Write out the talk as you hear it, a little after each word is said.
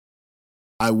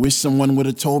I wish someone would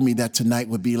have told me that tonight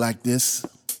would be like this,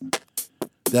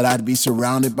 that I'd be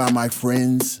surrounded by my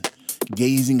friends,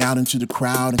 gazing out into the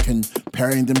crowd and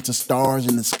comparing them to stars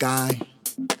in the sky.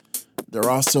 There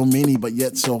are so many, but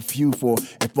yet so few, for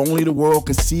if only the world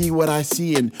could see what I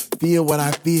see and feel what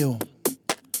I feel,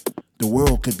 the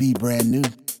world could be brand new.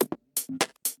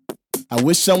 I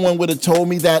wish someone would have told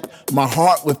me that my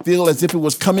heart would feel as if it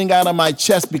was coming out of my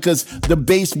chest because the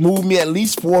bass moved me at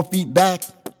least 4 feet back.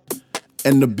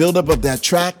 And the buildup of that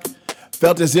track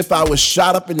felt as if I was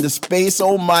shot up into space.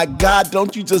 Oh my God,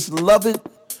 don't you just love it?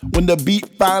 When the beat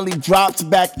finally drops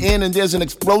back in and there's an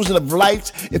explosion of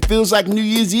lights, it feels like New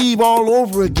Year's Eve all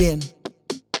over again.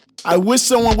 I wish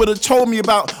someone would have told me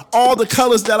about all the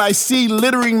colors that I see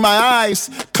littering my eyes,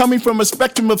 coming from a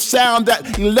spectrum of sound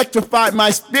that electrified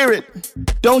my spirit.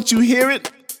 Don't you hear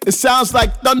it? It sounds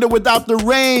like thunder without the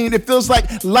rain. It feels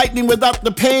like lightning without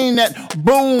the pain. That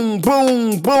boom,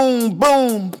 boom, boom,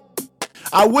 boom.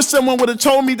 I wish someone would have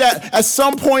told me that at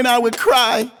some point I would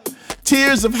cry.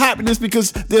 Tears of happiness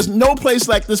because there's no place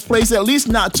like this place, at least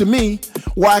not to me,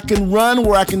 where I can run,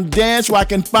 where I can dance, where I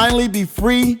can finally be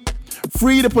free.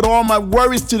 Free to put all my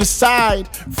worries to the side.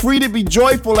 Free to be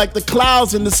joyful like the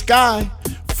clouds in the sky.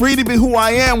 Free to be who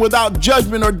I am without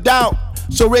judgment or doubt.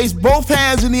 So raise both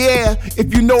hands in the air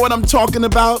if you know what I'm talking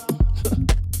about.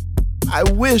 I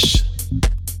wish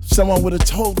someone would have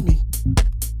told me.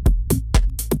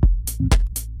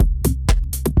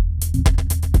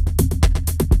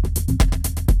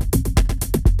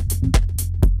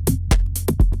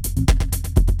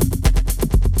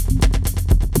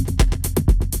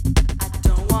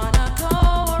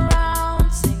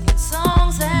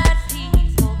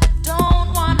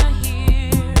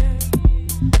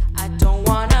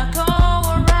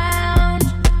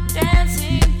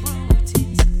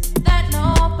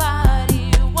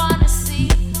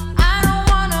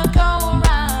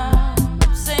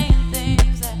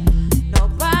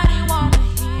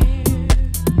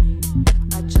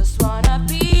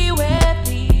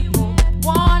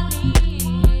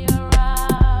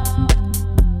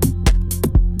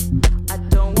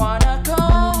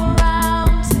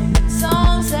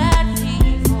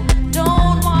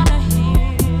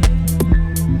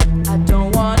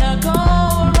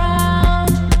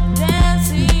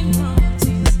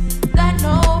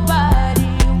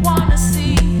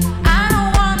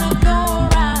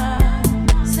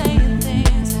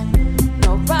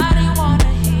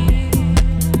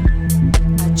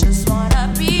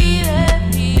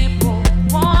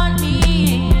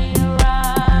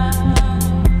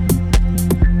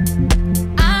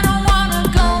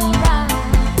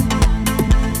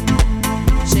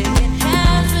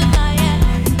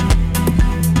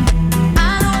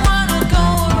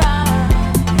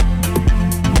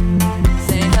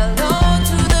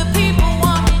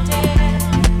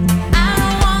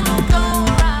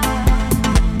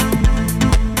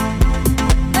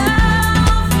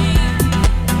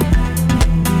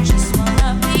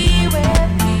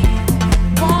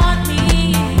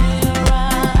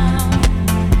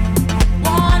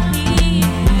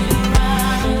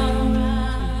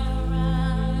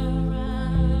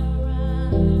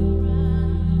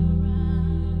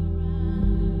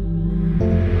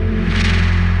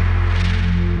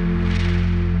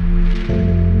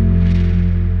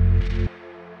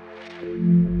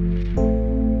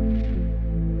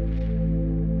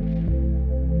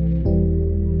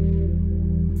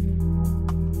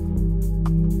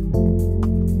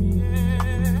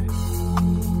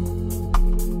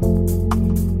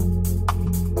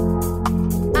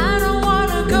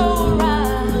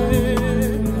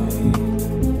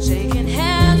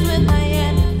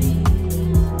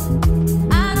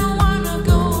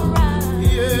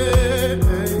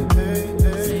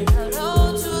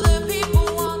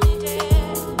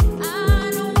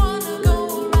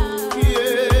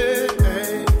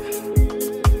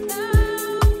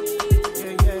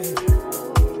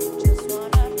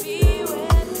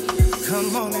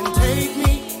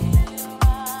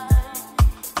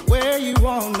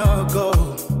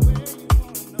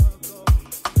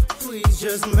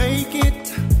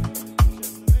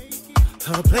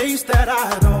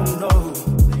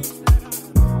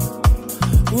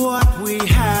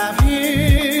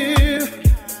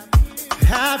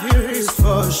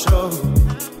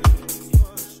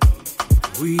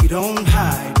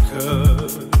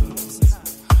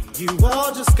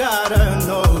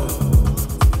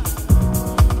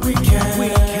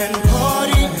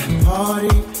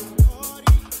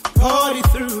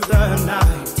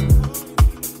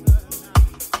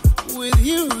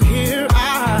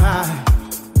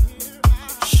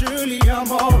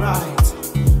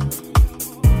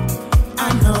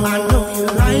 I know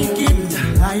you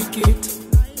like it.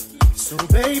 So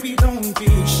baby, don't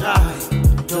be shy,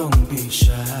 don't be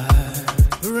shy.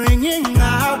 Bringing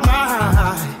out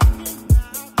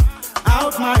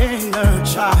my inner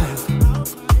child.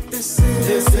 This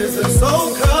is the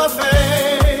Soul Cafe.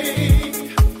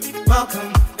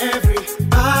 Welcome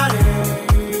everybody.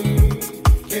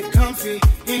 Get comfy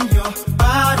in your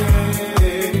body.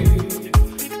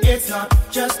 It's not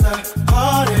just a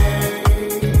party.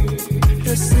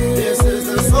 This is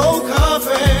the Soul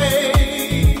Cafe.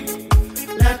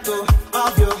 Let go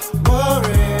of your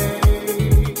worries.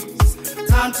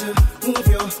 Time to move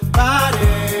your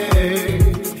body.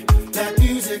 Let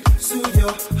music soothe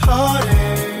your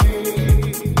heartache.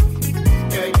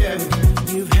 Yeah.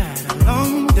 You've had a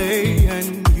long day and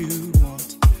you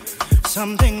want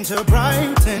something to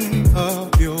brighten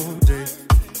up your day.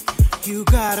 You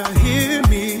gotta hear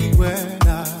me when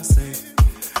I say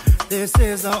this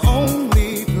is the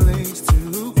only place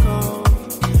to go.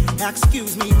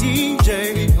 Excuse me,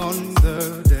 DJ on the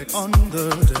deck.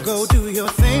 Go do your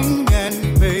thing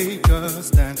and make us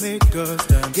dance.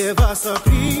 Give us a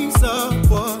piece of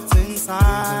what's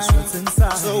inside,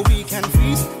 so we can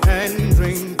feast and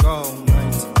drink all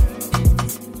night.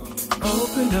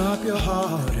 Open up your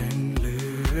heart and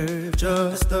live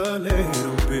just a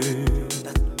little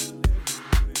bit.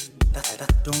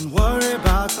 Don't worry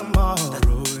about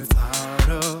tomorrow, it's out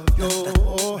of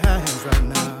your hands right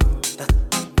now.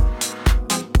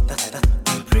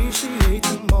 Appreciate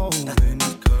the moment,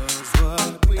 'cause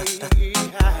what we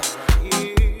have right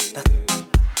here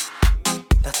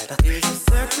is a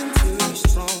second to be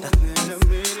strong and a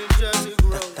minute just to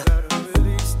grow. Gotta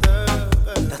release the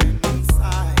burden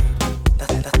inside.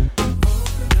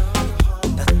 Open up your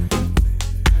heart,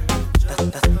 just a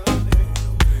little bit.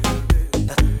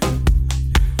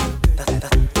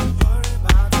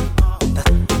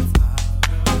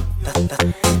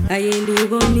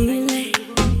 Ayindibonile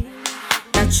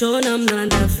ndashona mna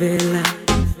ndavela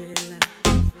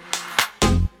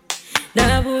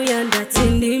ndabuya ndathi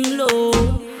ndimlo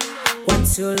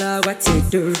wathola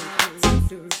kwathedu.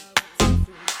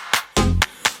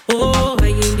 Oh,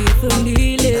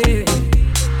 ayindifundile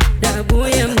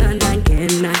ndabuya mna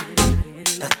ndangena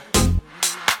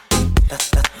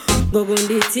ngoku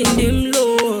ndithi ndimlo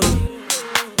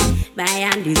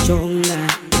bayandijonga.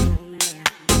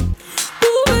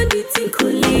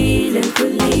 Ngikhulile,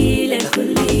 ngikhulile,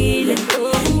 ngikhulile.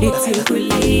 Ngithi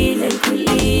ngikhulile,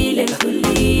 ngikhulile,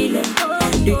 ngikhulile.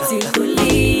 Ngithi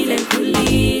ngikhulile,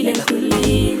 ngikhulile,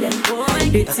 ngikhulile.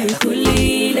 Ngithi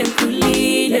ngikhulile,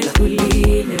 ngikhulile,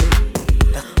 ngikhulile.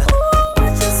 Oh, I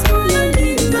just wanna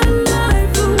live my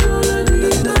life, I wanna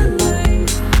live my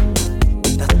life.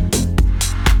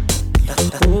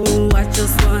 Oh, I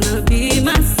just wanna be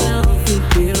myself and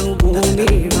feel me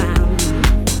around.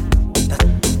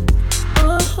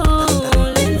 Oh,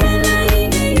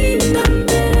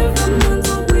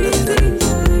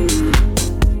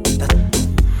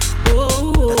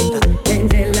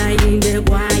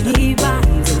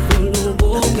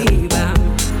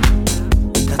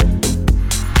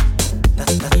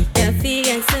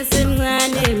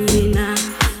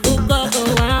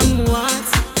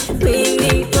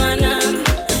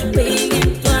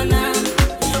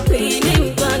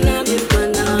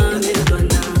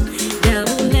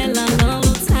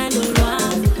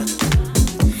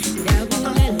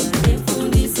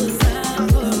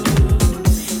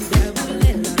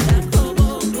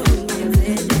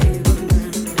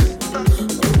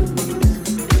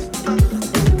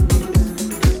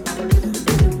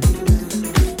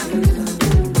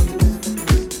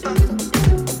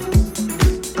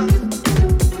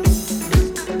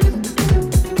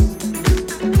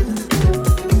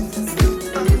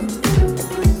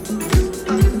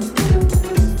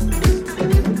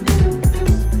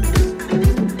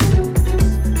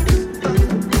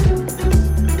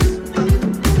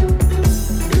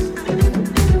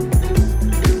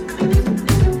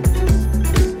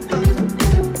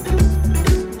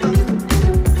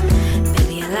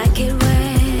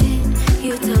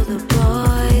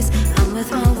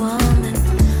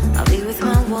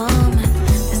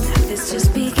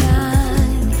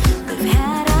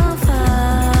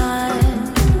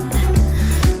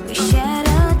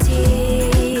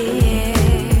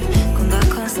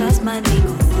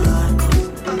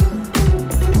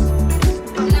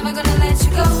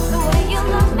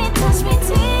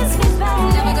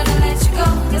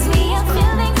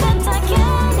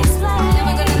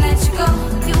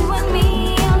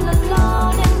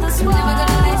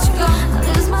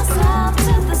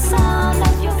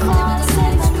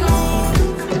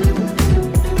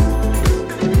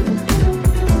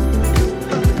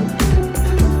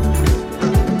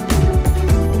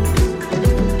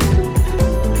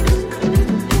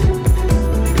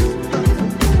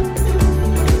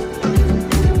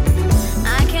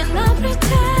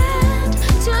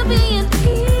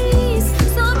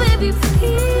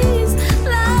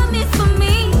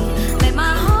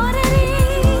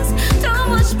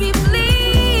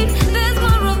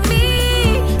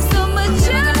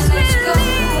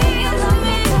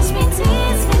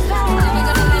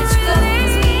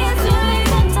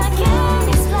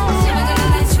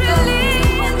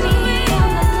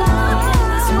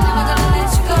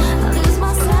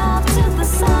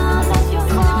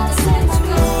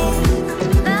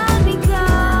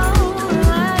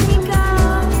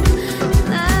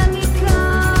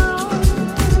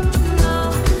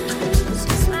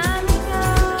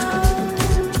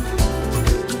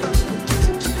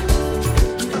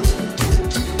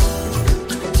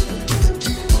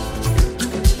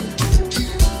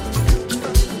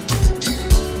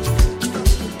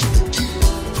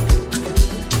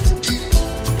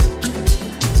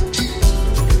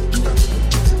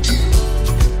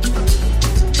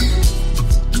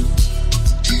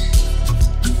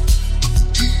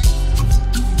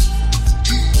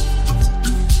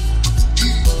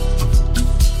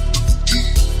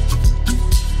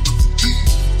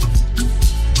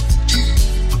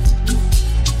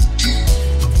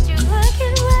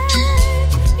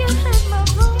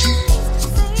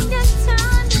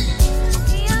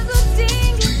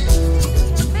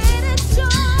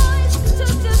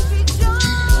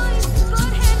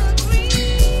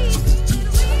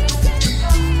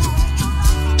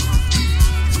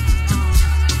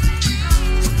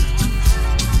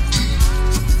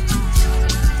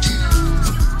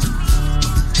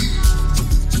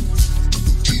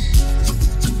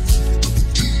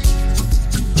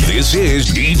 This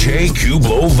is DJ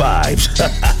Cublo Vibes,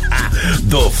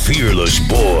 the fearless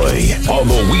boy on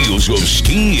the wheels of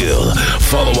steel.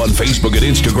 Follow on Facebook and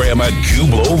Instagram at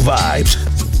Cublo Vibes.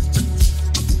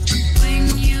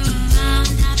 When you're around,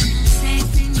 I feel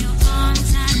safe in your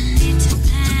arms. I don't need to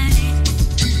panic.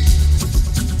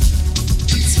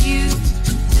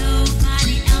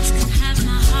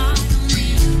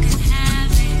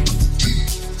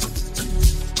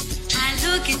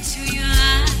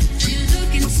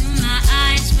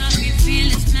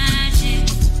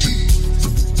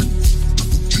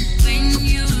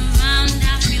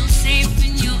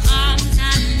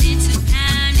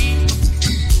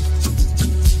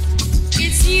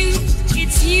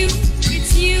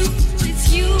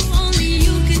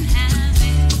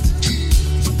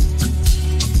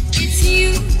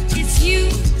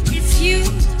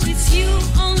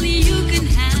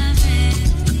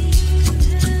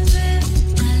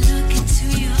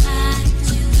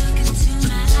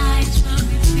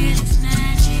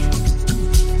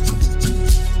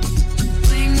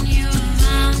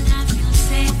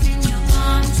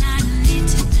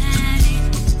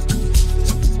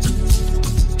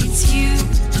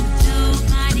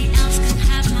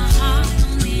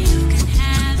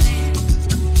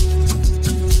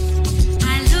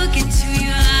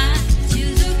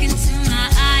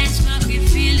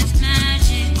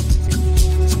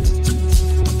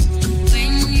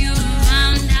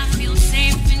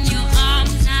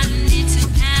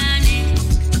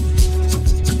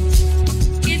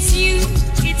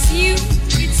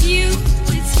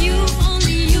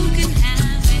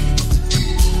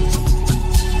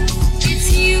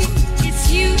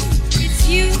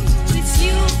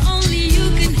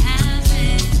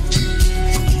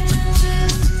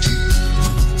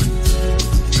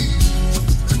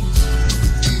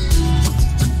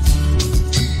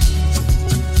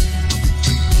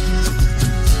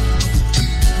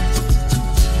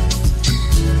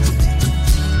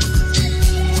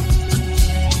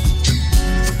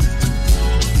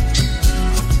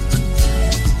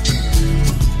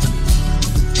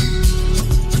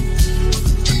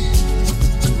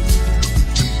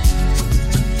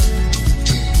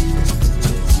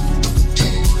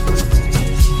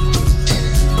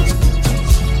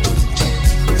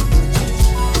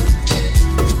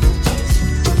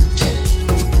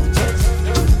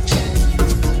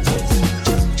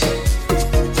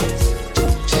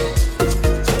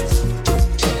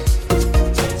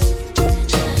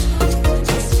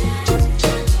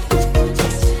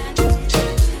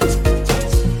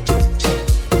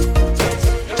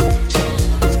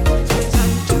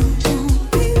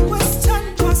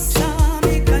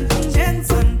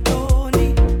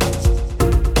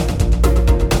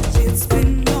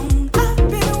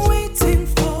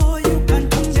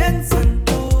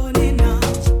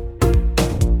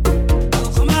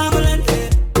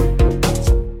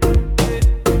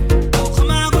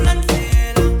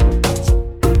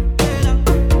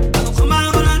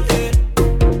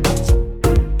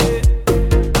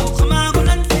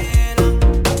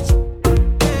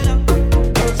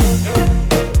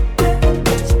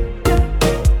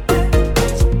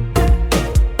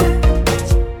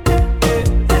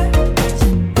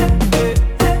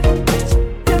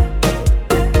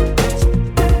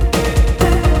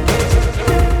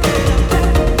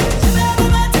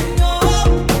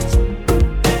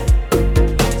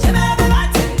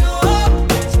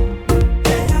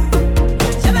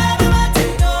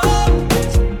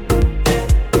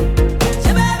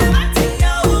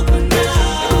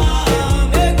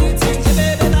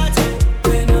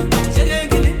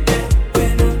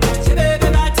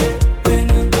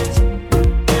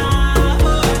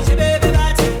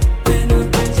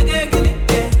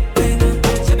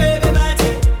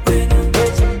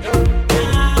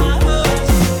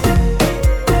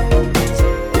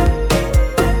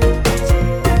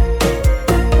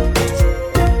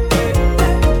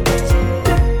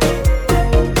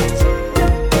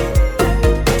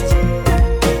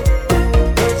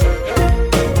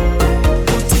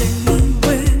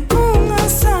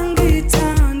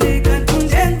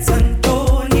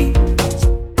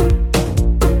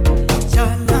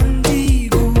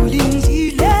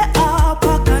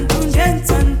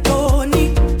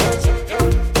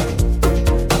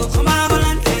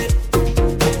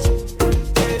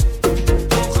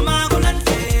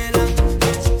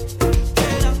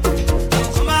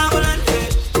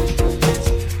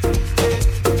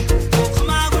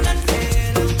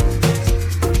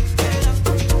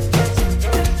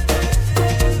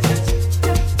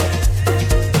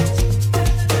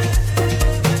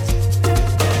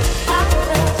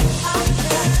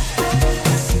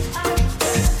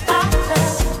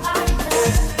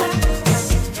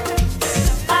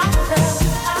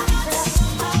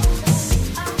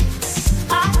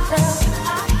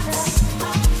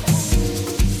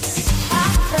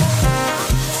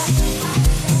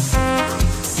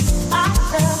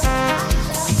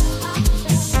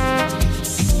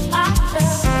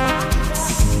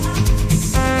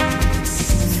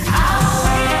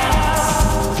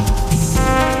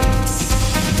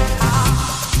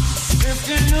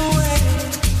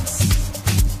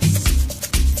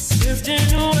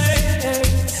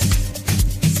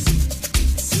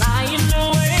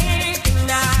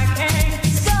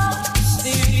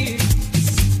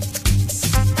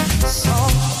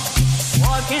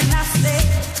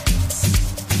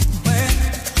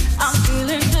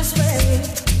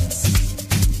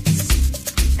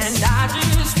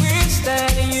 just wish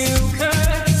that you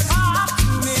could talk to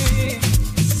me.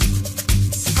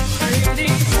 Pretty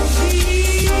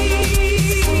please,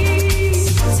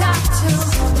 talk to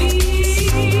me.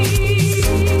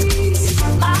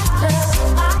 My love,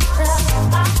 my love,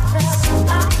 my love,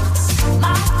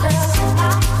 my love,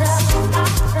 my love, my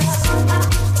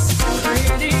love.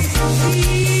 Pretty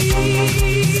please,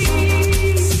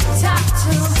 talk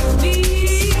to me.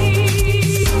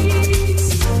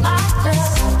 My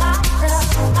love, my love,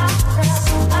 my love,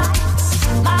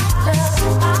 my love,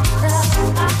 my love,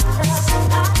 my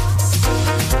love.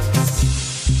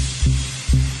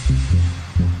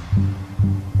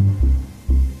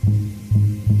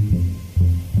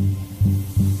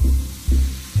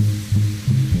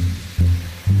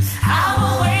 I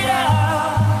will wait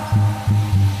up.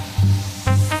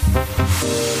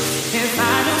 If I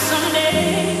knew someday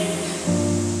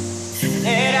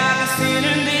that I'd be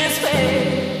feeling this way,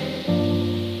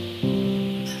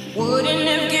 wouldn't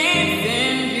have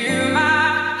given you my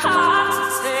heart to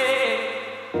take.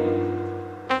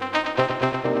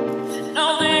 No,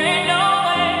 there ain't no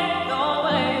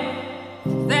way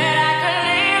that I could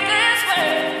live this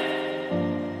way,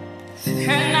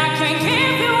 and I can't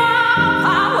give you all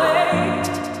my weight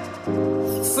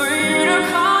for you to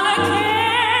call again.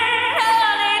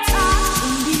 Honey, talk to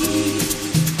me.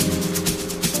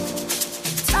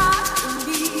 Talk to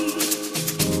me.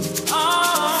 Oh,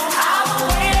 I will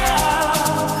wait up.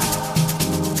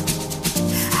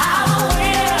 I will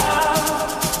wait up.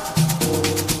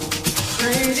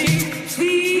 Pretty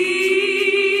please.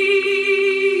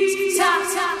 Talk,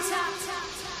 talk, talk, talk,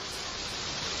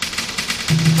 talk.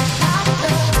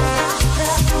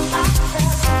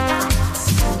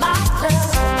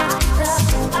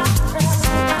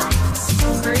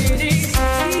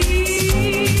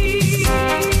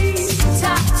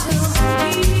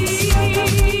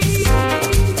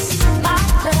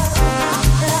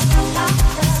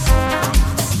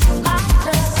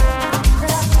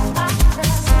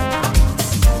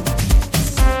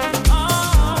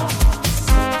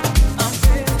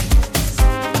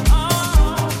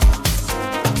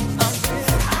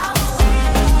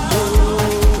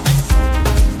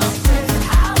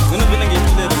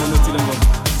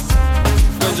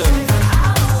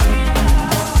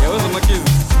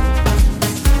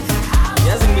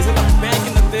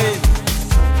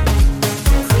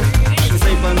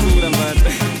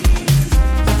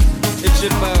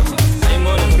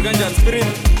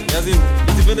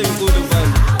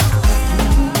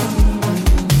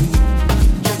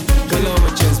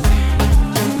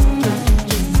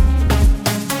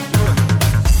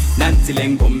 Nansi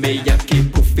lengome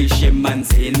yakhipha ufish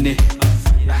emanzini,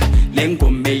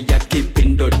 lengome yakhipha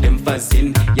indoda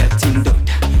emfazini, yathi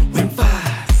indoda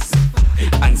wemfazi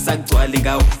angisagcwali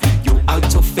ngawo, you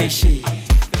out of fashion.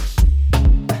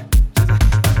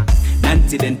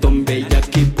 Nansi lentombe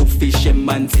yakhipha ufish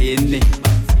emanzini,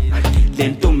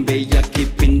 lentombe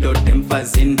yakhipha indoda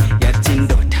emfazini, yathi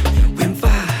indoda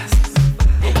wemfazi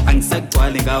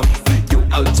angisagcwali ngawo, you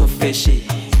out of fashion.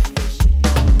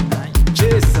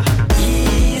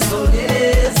 Izo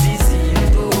lezi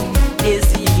zinto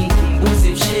ezingikhumbuza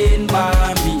ebusheni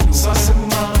bami,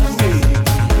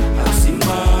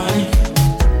 asimani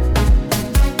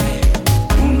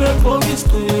ungekho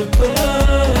isiqephe.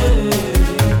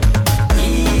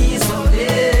 Izo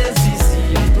lezi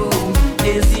zinto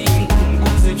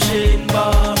ezingikhumbuza ebusheni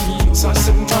bami,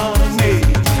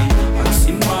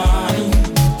 asimani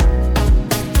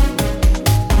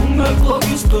ungekho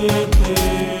isiqephe.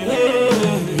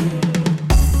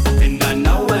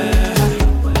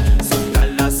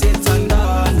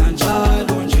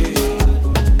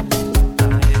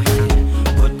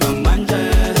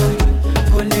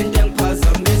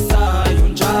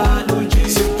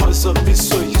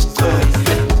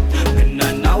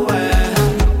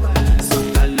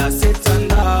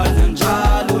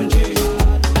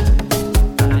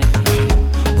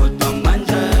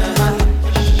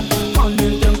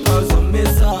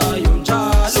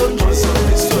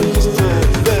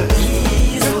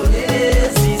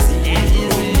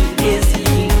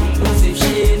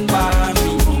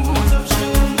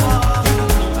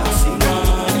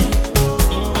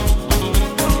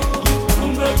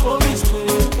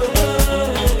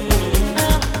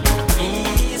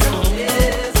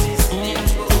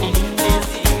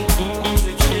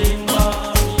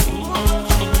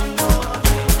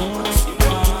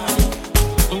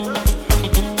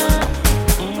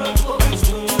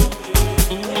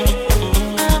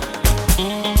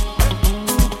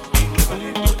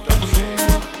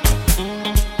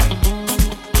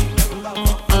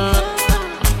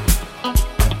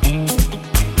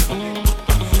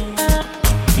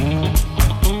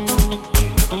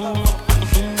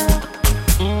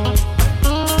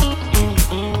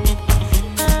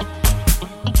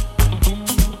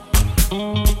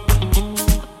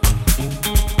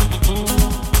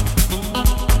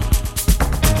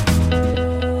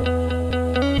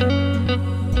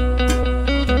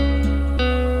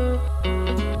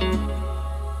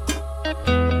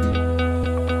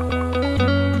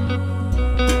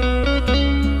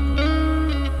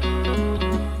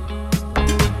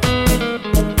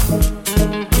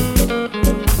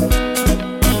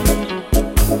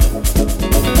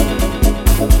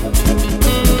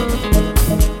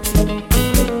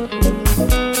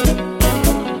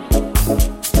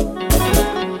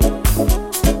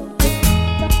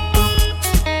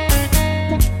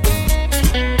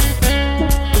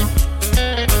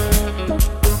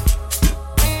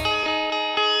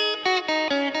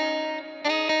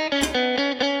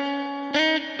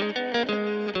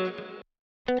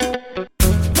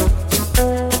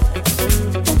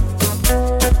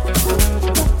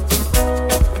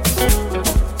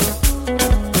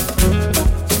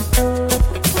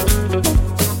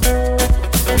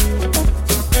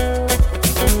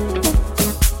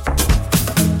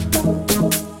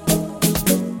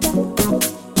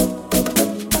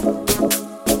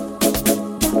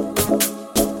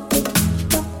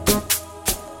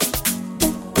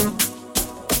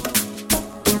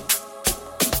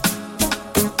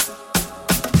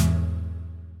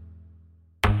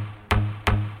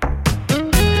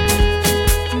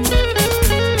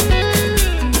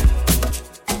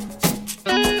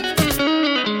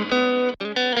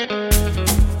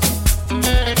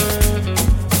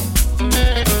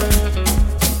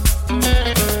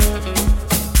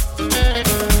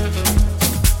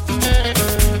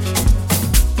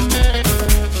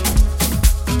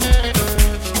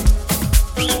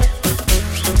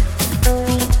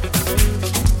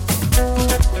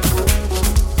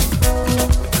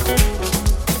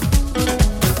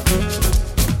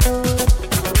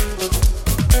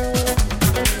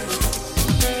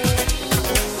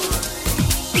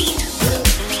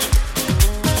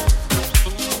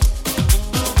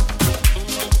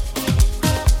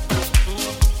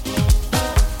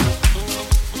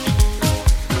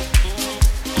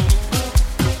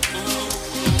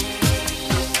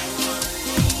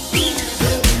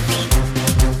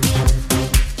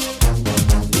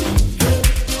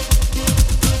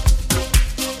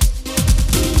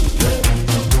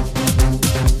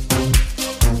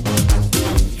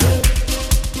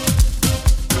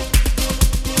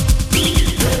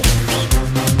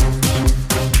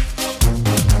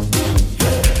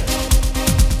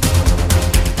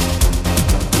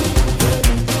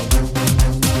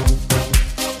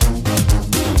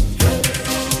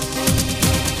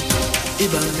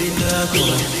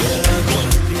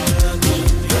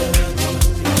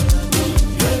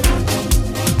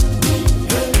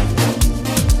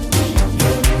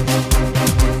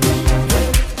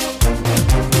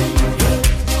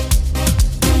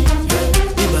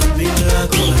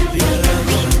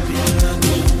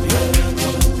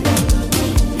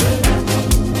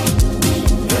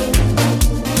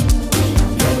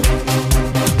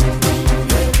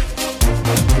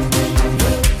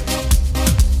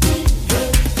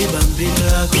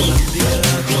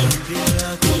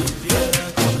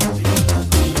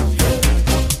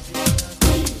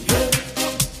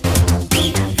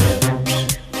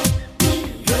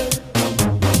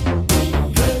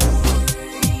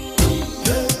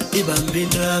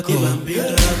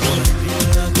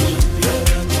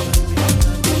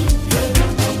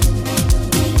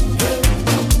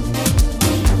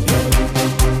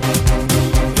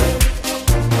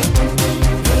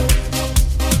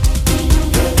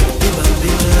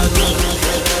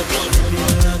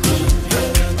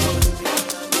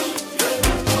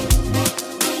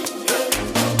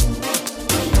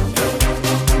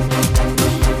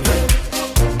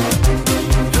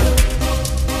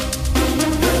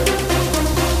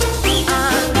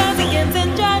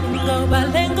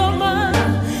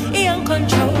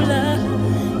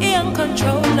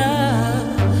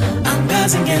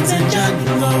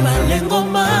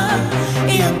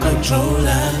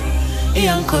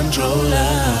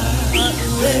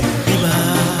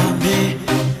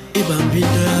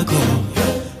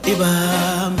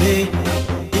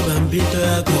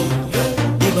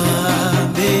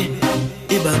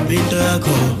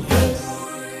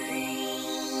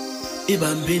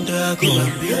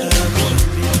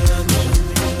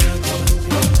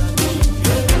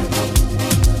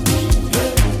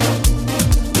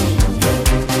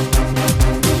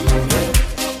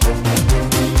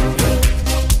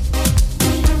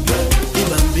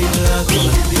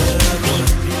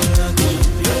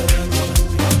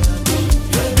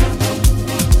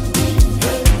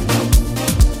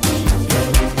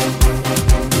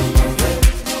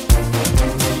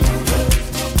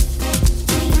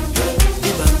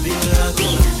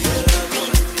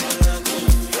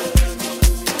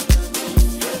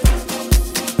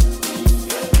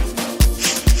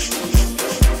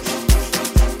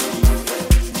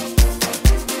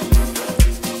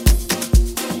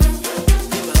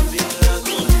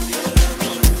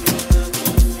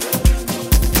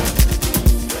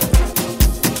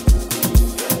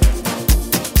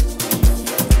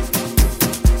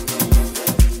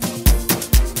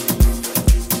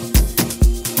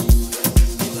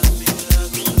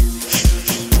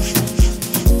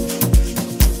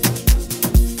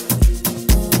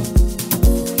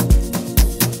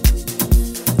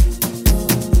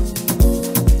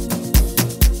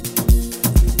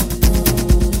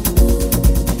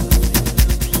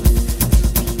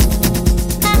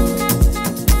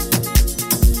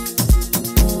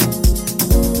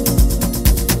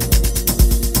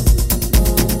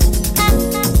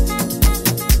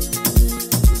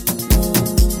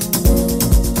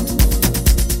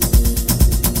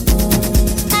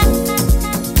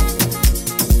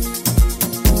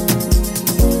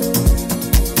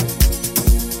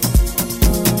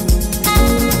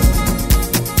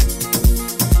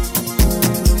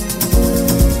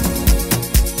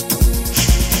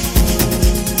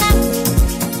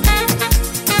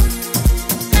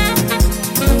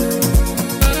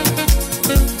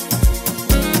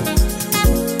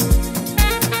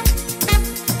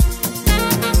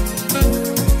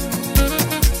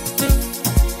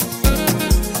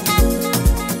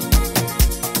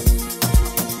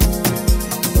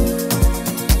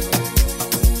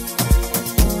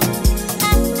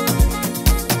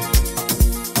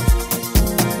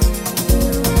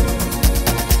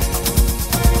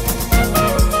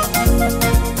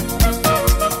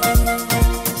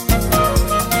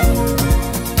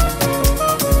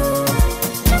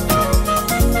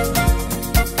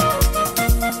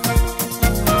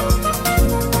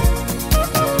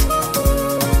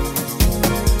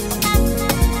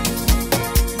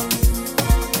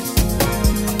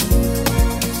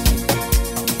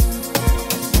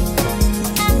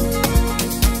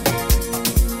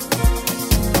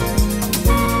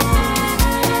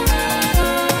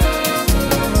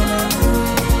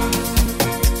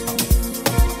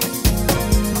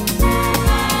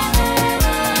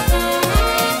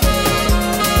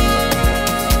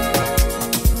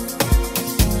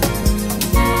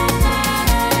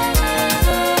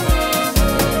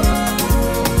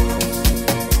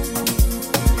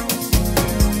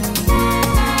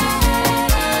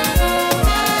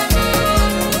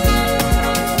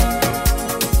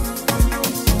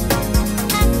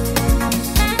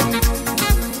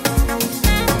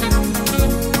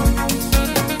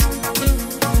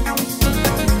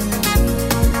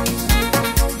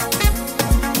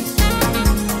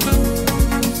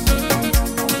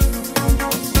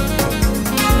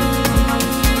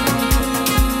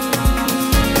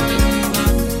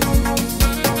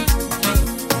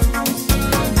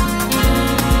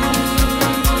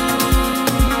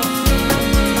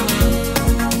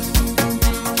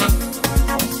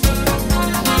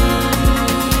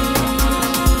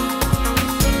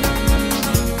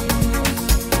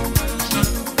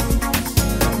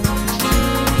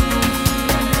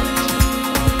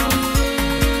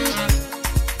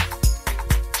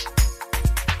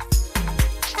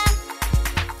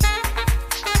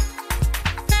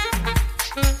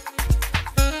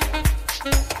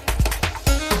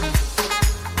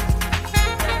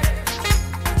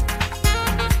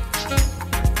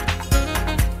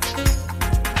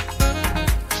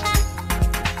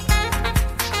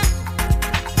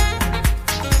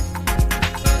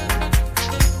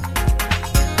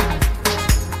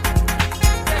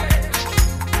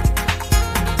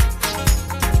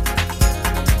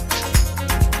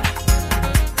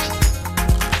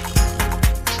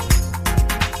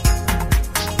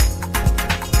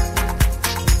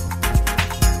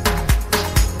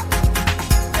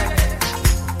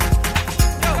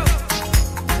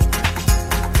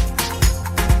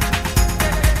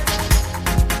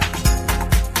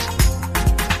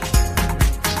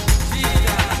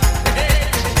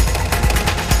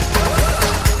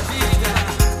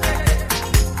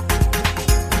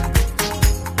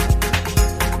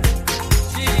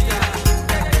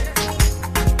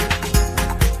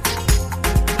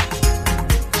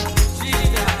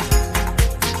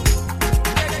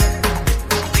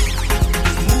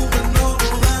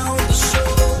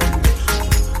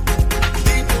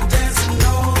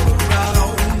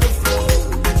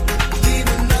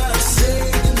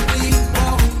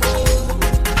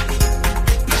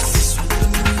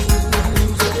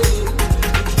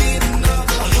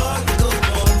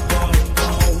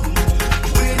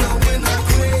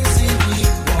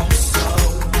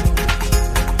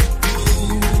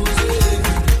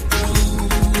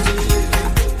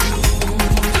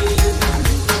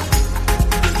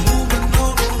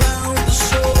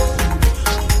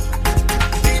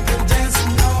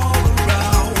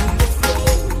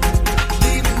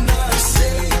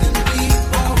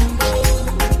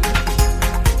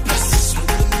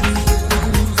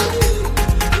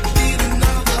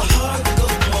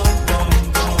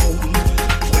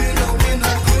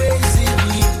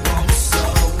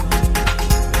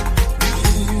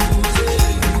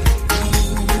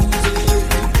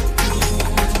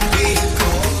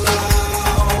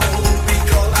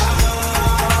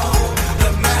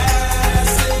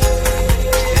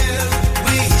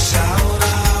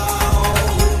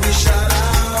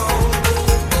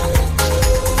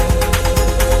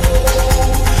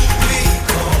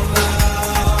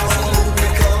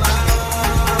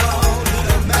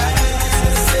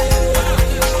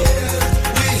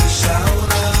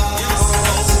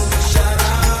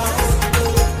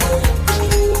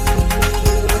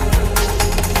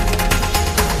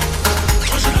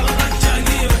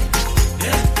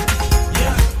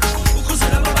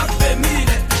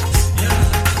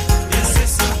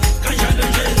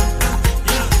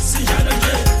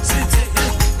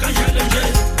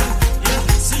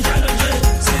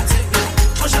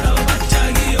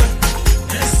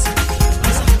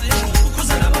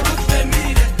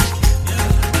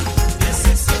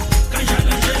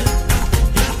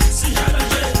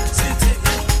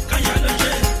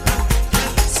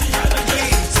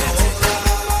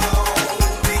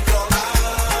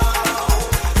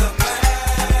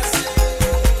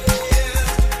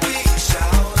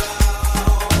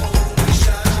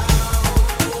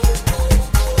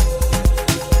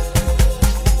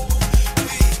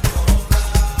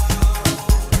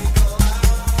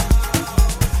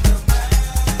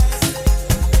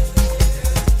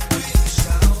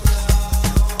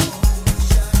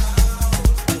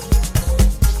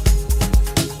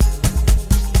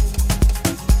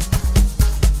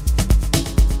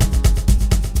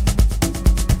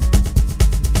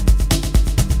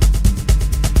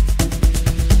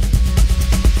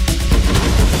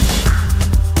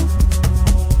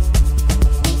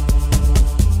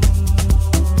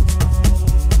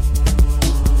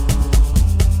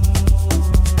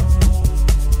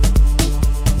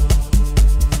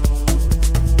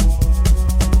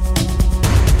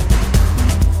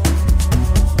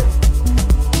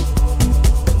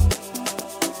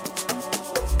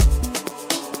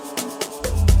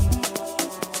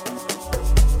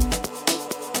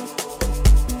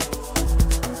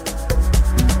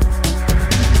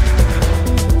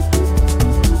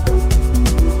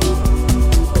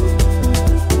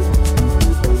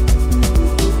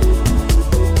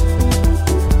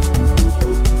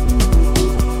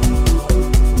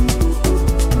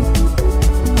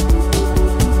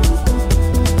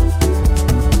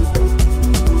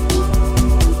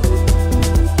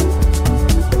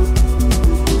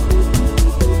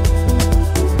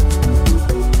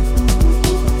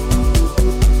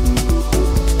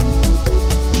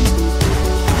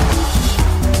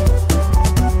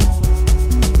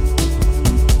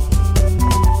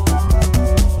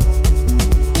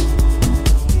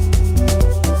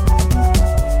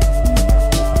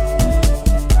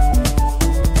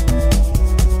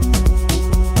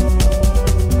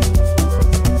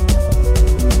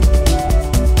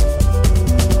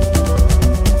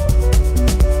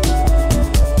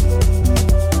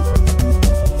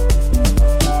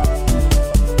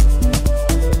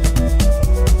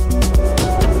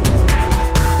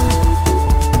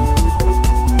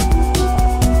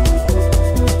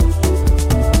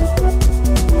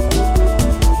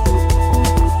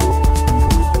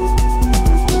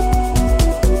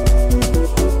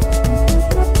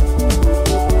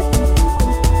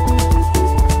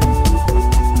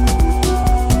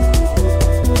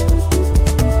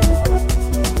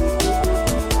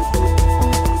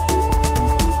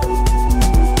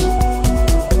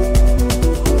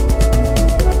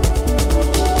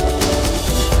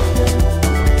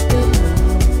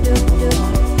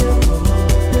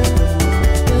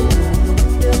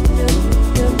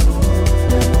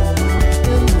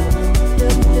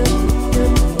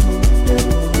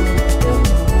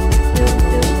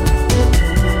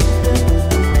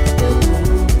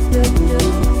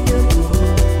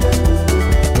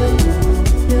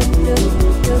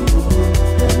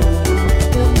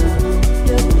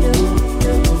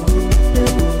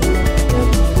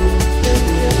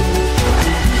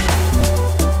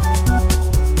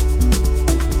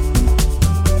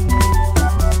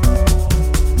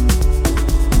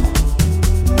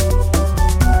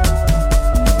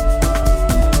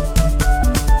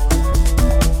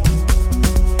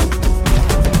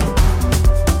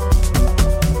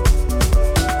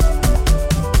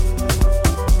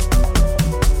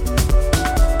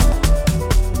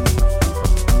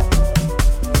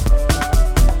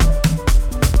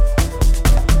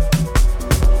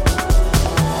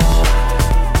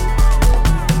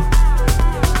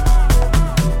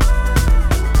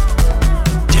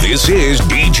 This is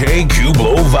DJ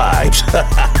Cublo Vibes,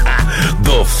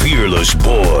 the fearless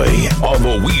boy on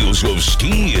the wheels of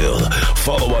steel.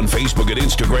 Follow on Facebook and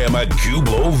Instagram at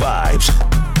Cublo Vibes.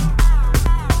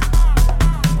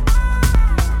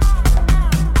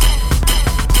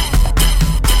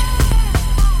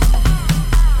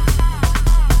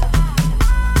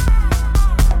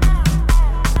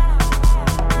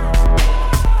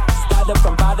 Started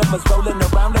from bottom, was rolling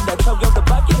around in the Tokyo the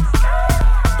bucket.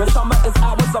 The summer is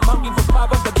ours, I'm hungry for power,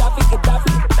 Gaddafi.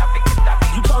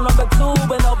 You turn on the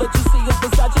tube and all that you see is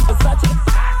Versace.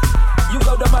 You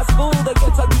go to my school, they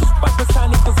can tell you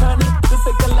Pakistani. This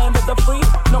ain't the land of the free,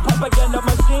 no propaganda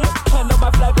machine. Hand on my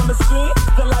flag on the screen,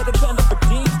 then light a candle for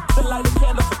G,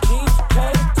 okay?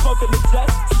 Smoking the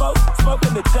jet,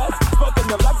 smoking the jet, smoking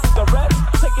the black cigarettes,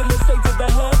 taking it straight to the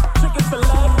head, tricking the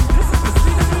leg. This is the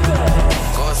street of the dead.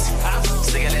 Ghost,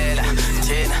 Sigalela,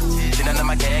 Tina na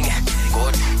magenge,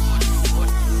 good,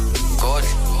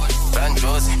 Brand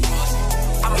Josie.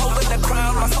 I'm holding the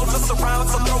crown, my soldiers surround,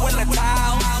 so throw in the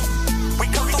towel. We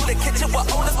come through the kitchen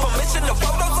with owner's permission, the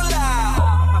photos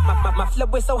allowed. My flow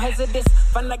is so hazardous,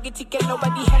 fun I get to get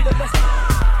nobody handle this.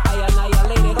 I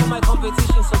annihilated all my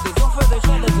competition, so there's no further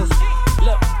challenges.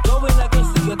 Look, going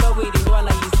against you, the way they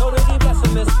wanna use totally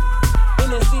blasphemous. In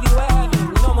a city where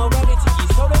having no morality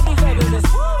is totally fabulous.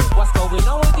 What's going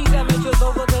on with these amateurs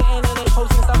over the internet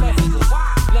posting some messages?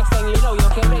 Next thing you know,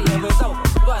 your career is over.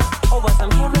 But over some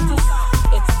characters,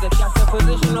 it's the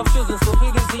juxtaposition of choosing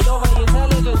stupidity over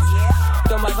intelligence.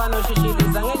 Thomas Vano Shishili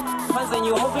Zangan, once and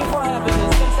you hoping for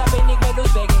happiness. Things happen, Nick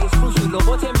Meadows bag is crucial.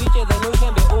 Lobo temperature, the new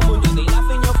can be Umunju. They laugh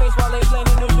in your face while they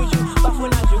planning to shoot you. But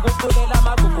when I do go to the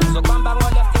Lama Kuku, so come back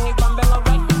on left and come back on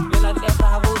right. When I left,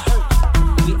 I will hurt.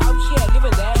 We out here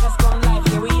living the Ediscom life,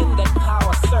 yeah, we in that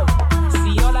power circle.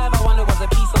 See, all I ever wanted was a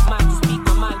peace of mind to speak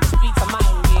my mind, to speak to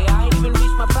mine. Yeah, I ain't even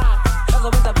reached my prime. That's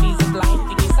always a busy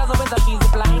blind. It says always a busy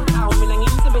blind. I mean, I'm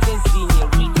using it as senior,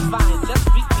 redefine. Just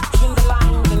read between the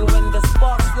lines, and when the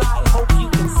sparks fly, hope you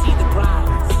can see the grind.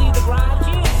 See the grind.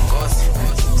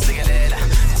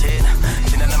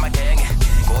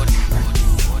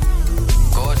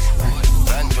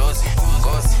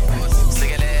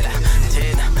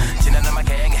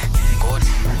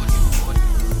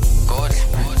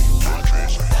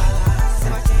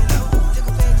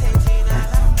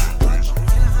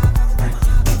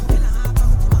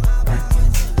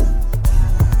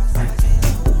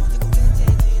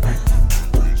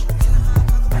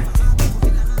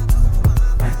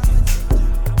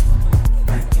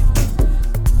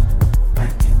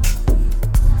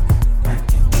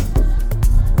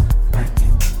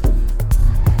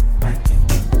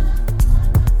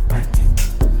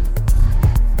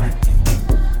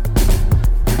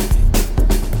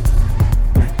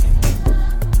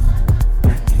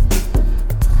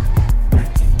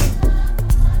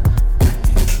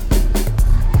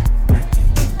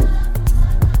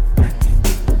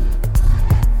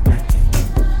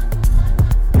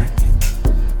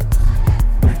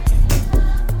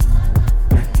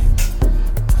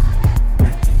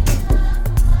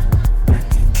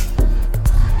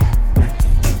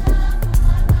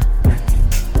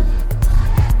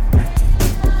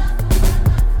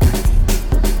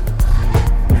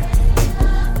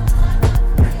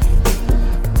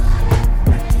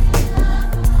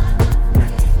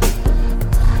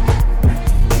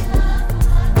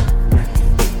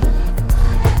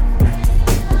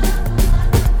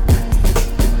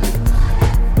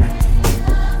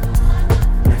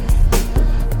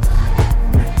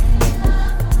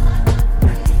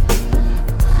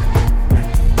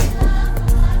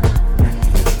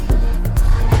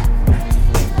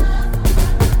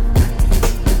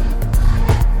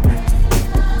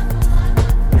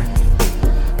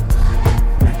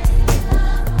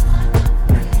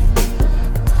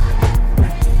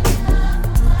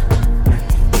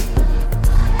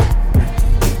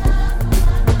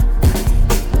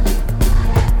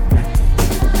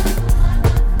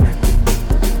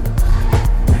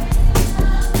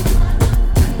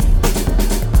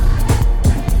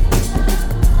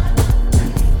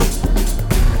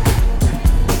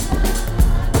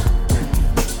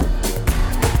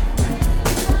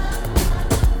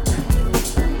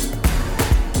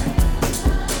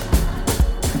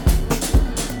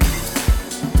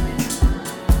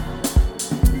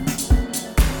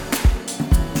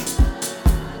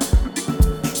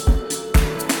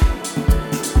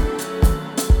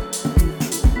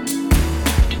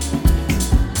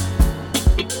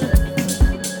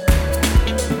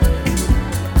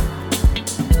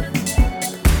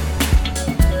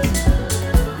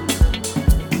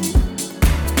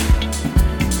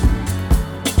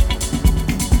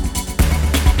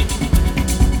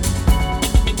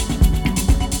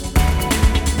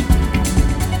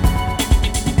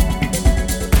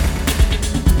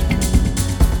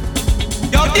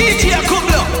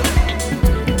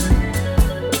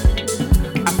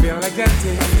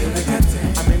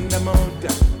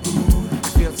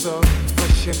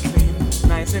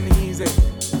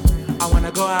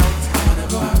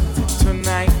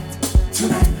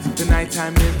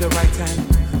 time is the right time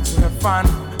to have fun.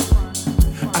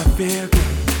 I feel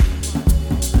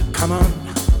good. Come on,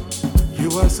 you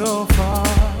are so far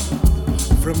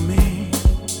from me.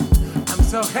 I'm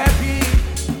so happy.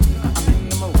 I'm in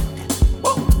the mood.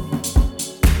 Woo!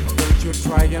 Don't you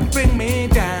try and bring me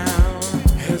down.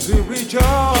 As we rejoice,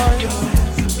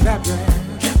 clap your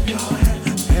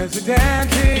hands. As we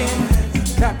dancing,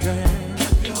 clap your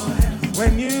hands.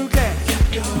 When you get,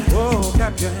 oh,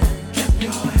 clap your hands.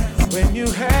 When you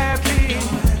happy,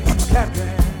 clap your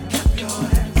hands.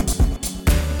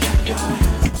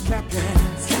 Clap your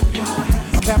hands.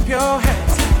 Clap your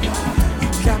hands.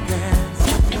 Clap your hands.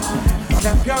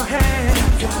 Clap your hands.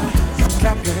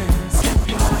 Clap your hands.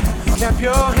 Clap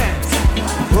your hands.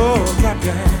 Oh, clap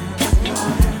your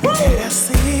hands. Let us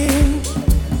sing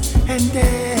and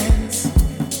dance.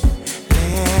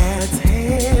 Let's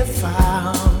have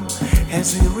fun as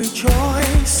we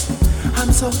rejoice.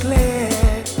 I'm so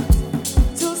glad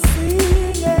to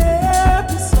sing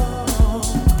every song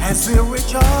as we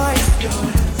rejoice.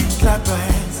 Clap your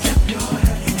hands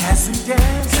as we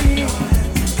dance.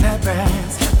 Clap your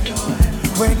hands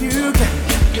when you get,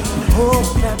 oh,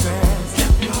 clap your hands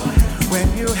when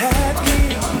you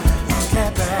happy.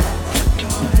 Clap your hands.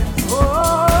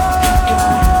 Oh,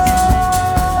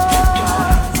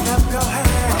 clap your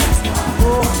hands.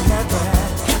 Oh, clap your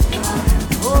hands.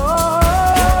 Oh,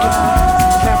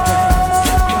 clap your hands.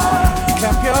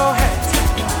 Clap your hands.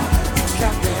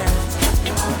 Clap your hands.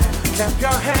 Clap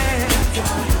your hands.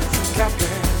 Clap your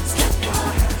hands.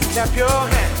 Clap your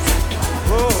hands.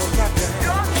 Oh, clap your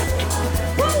hands.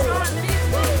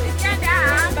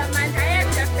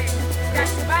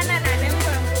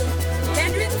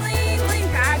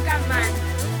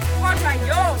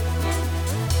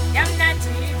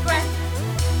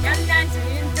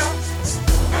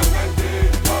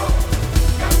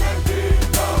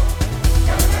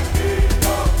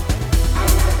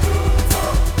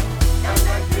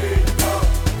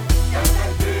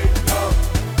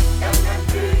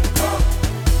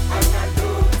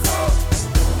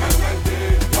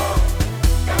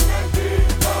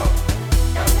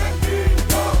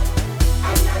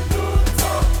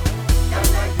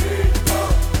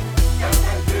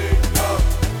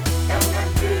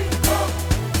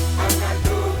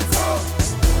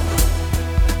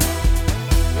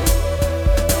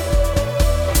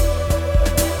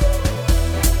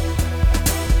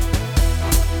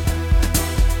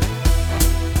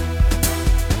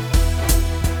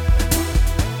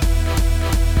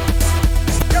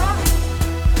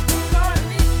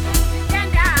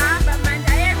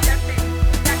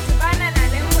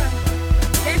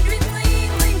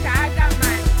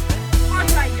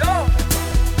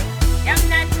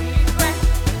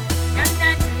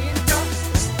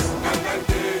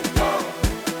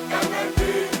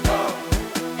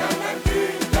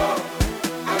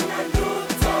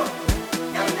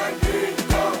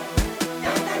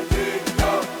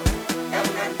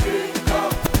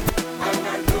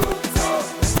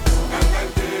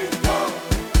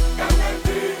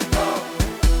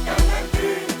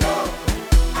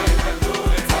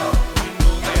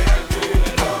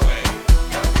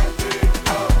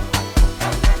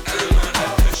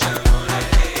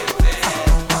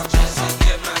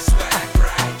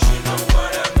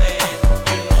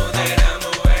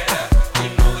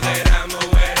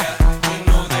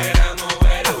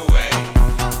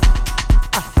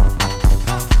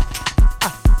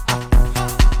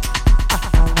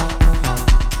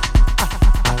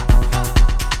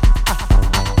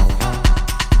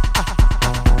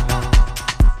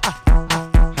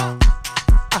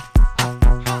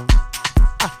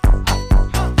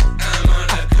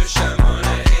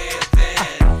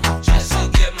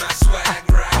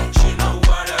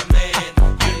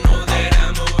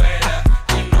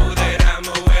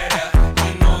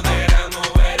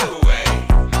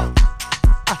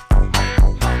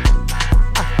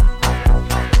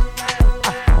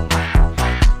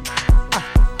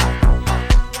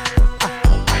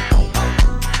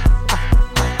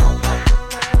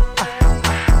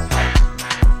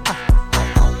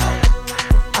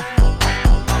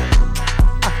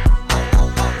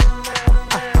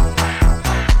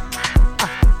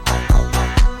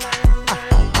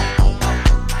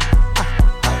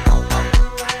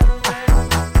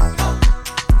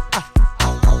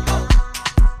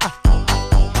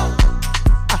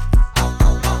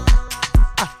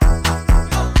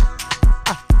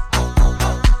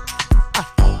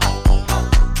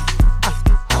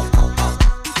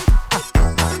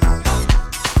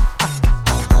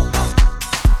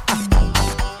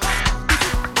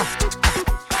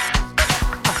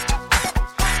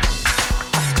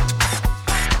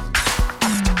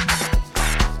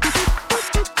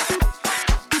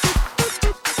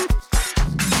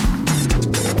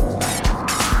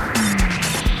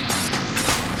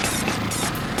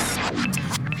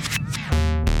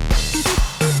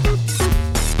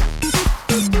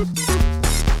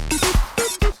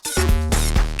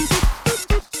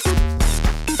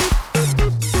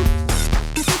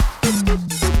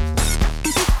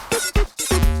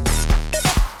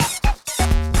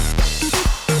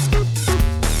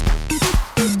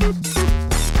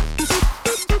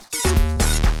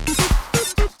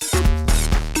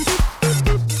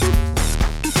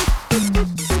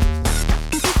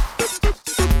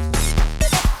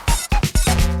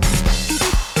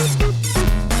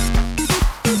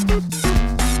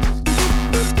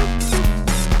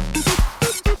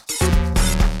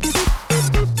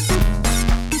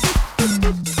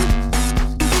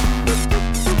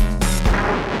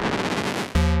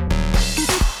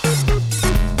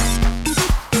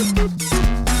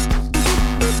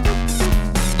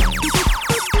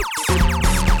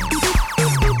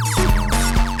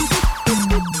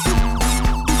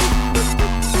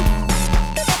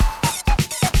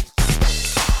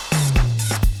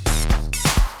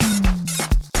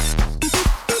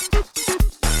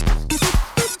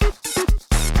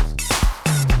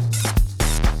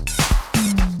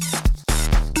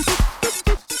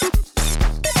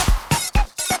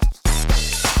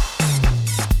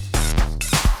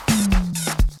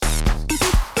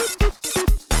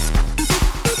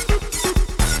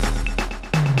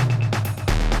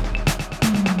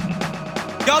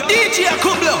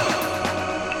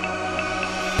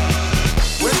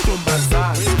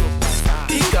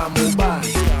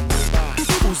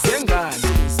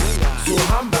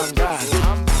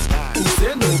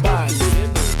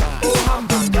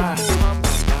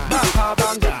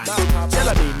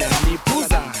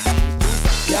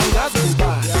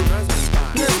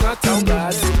 sengathi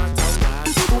awungazi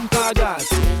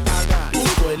umphakathi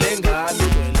ugcwele ngami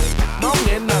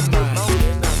mawungenamali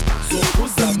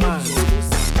zokhuza mali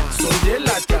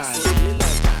sondela dala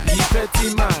ngiphethe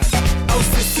imali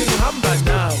awusisi ngihamba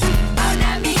nawe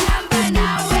awunami ngihamba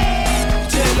nawe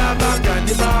tshela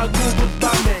abangani bakho ukuthi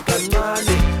bame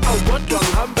kancane awukodwa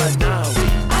ngihamba nawe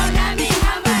awunami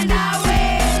ngihamba nawe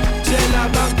tshela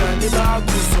abangani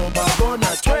bakho uzobabona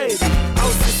twedi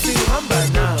awusisi ngihamba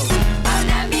nawe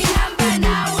awunami ngihamba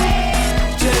nawe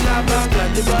tshela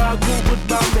abangani bakho ukuthi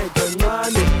bame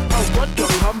kancane awukodwa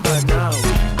ngihamba nawe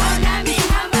awunami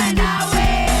ngihamba nawe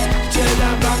tshela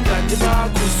abangani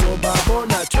bakho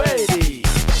uzobabona twedi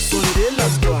sondela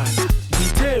mntwana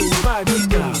ngithe ubani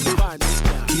igama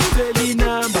ngithe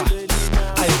inamba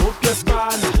I hope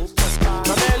yasibana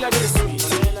mamela ke sweet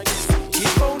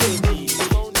ngifone nini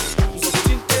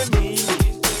uzokuthinta emini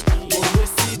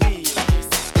ngokwesibili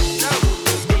naku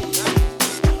nomina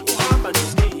uhamba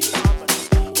nomina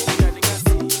umngane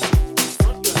kasini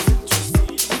kodwa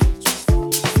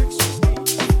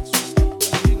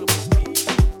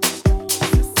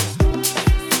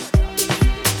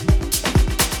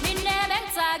mina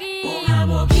bengizaki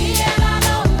ungabokiyela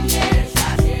nomyesha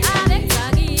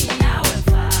abengizaki nawe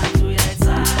mfana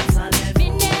uyayithatha le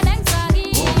mina bengizaki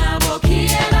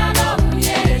ungabokiyela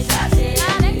nomyesha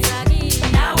abengizaki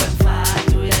nawe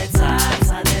mfana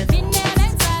uyayithatha le mina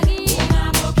bengizaki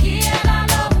ungabokiyela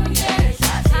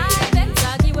nomyesha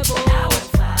abengizaki webo nawe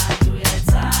mfana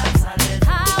uyayithatha le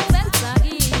hawu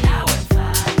bengizaki nawe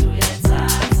mfana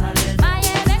uyayithatha le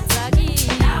maye bengizaki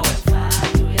nawe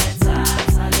mfana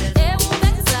uyayithatha le ewu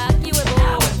bengizaki webo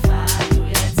nawe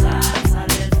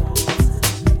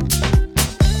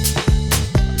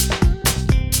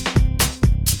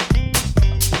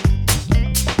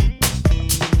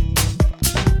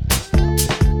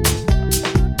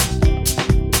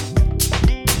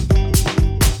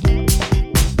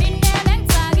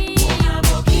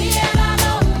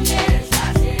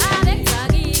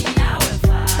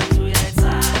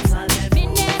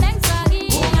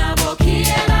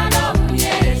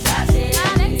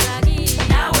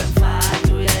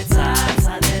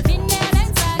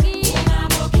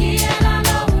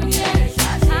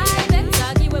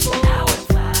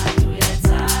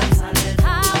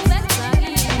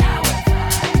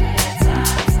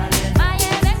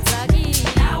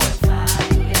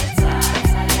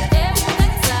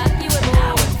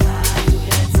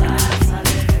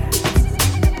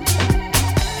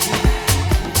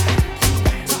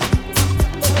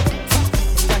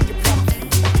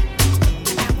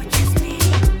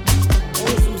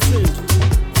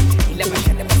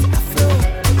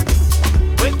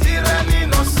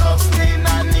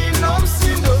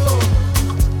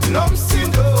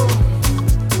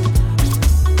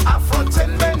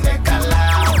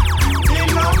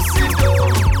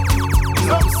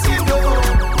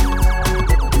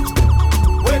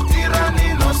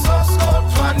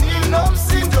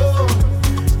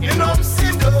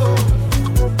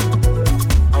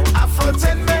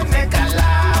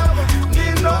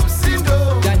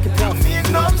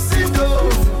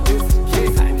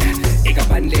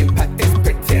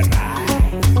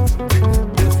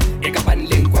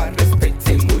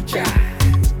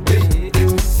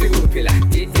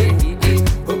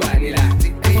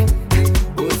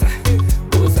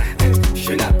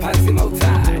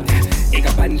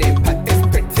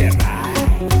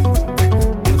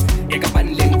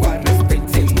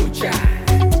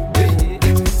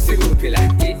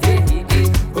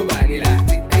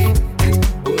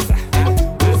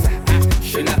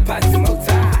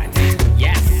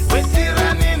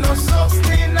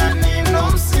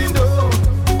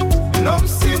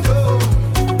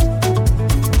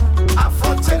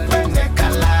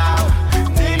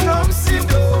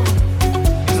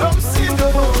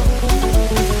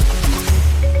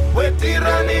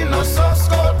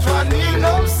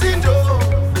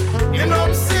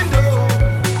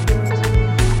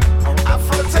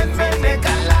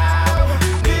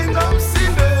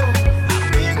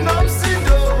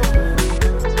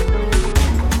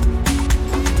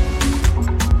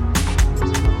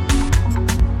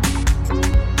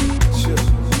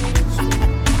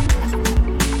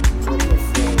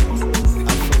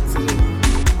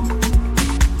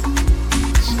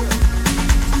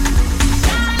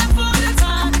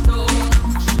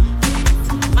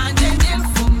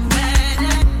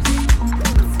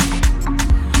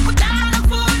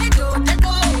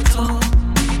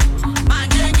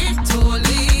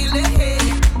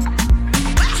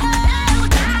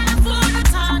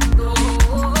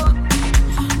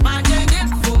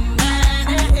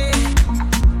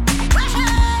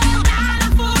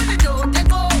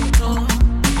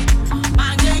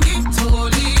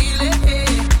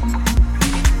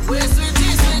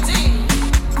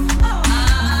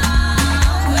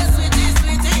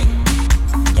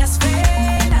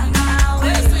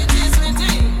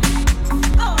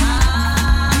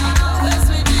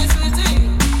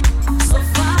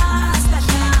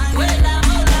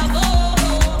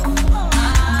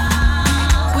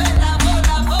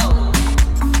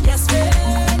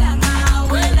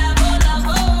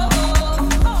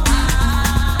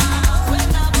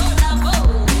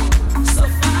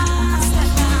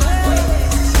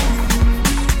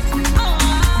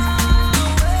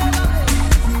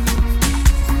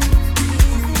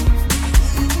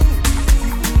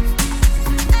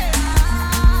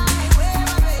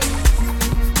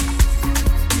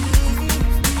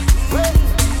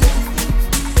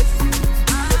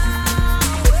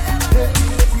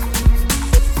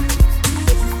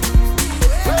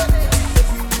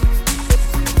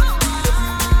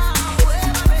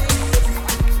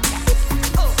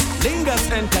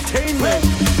entertainment.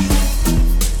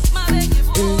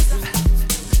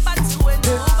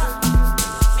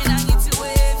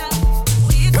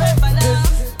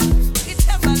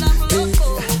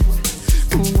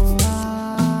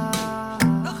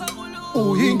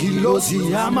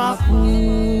 Uyingilozi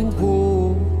yamaphupho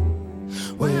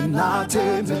wena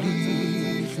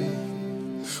thembelile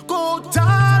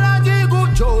kudala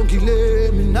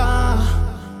ngikujongile mina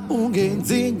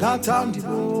ungenzi ngathandi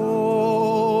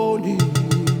boni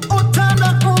uthanda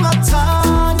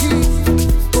ungathandi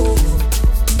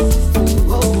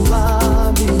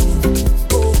wami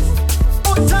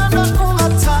uthanda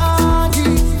ungathandi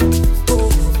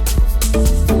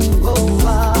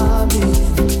wami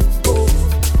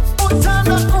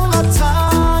uthanda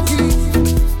ungathandi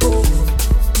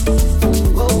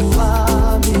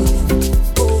wami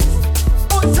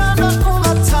uthanda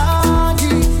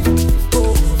ungathandi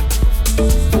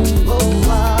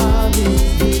wami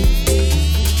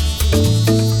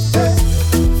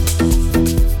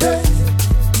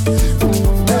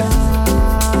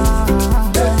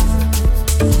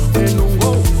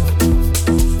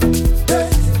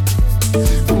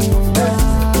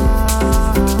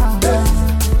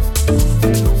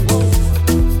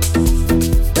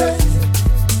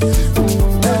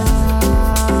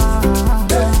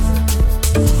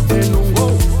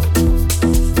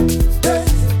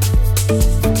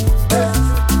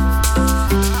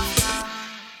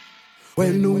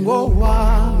when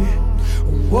wami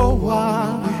when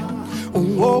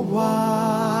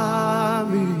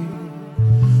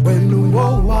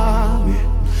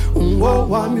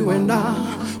wami wena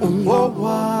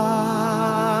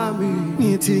wami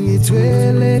ngithi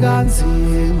ngithwele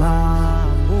kanzima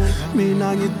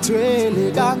mina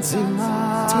ngithwele kanzima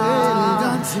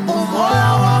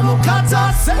umoya wami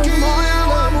ukhathazekile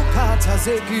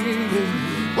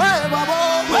we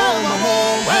babo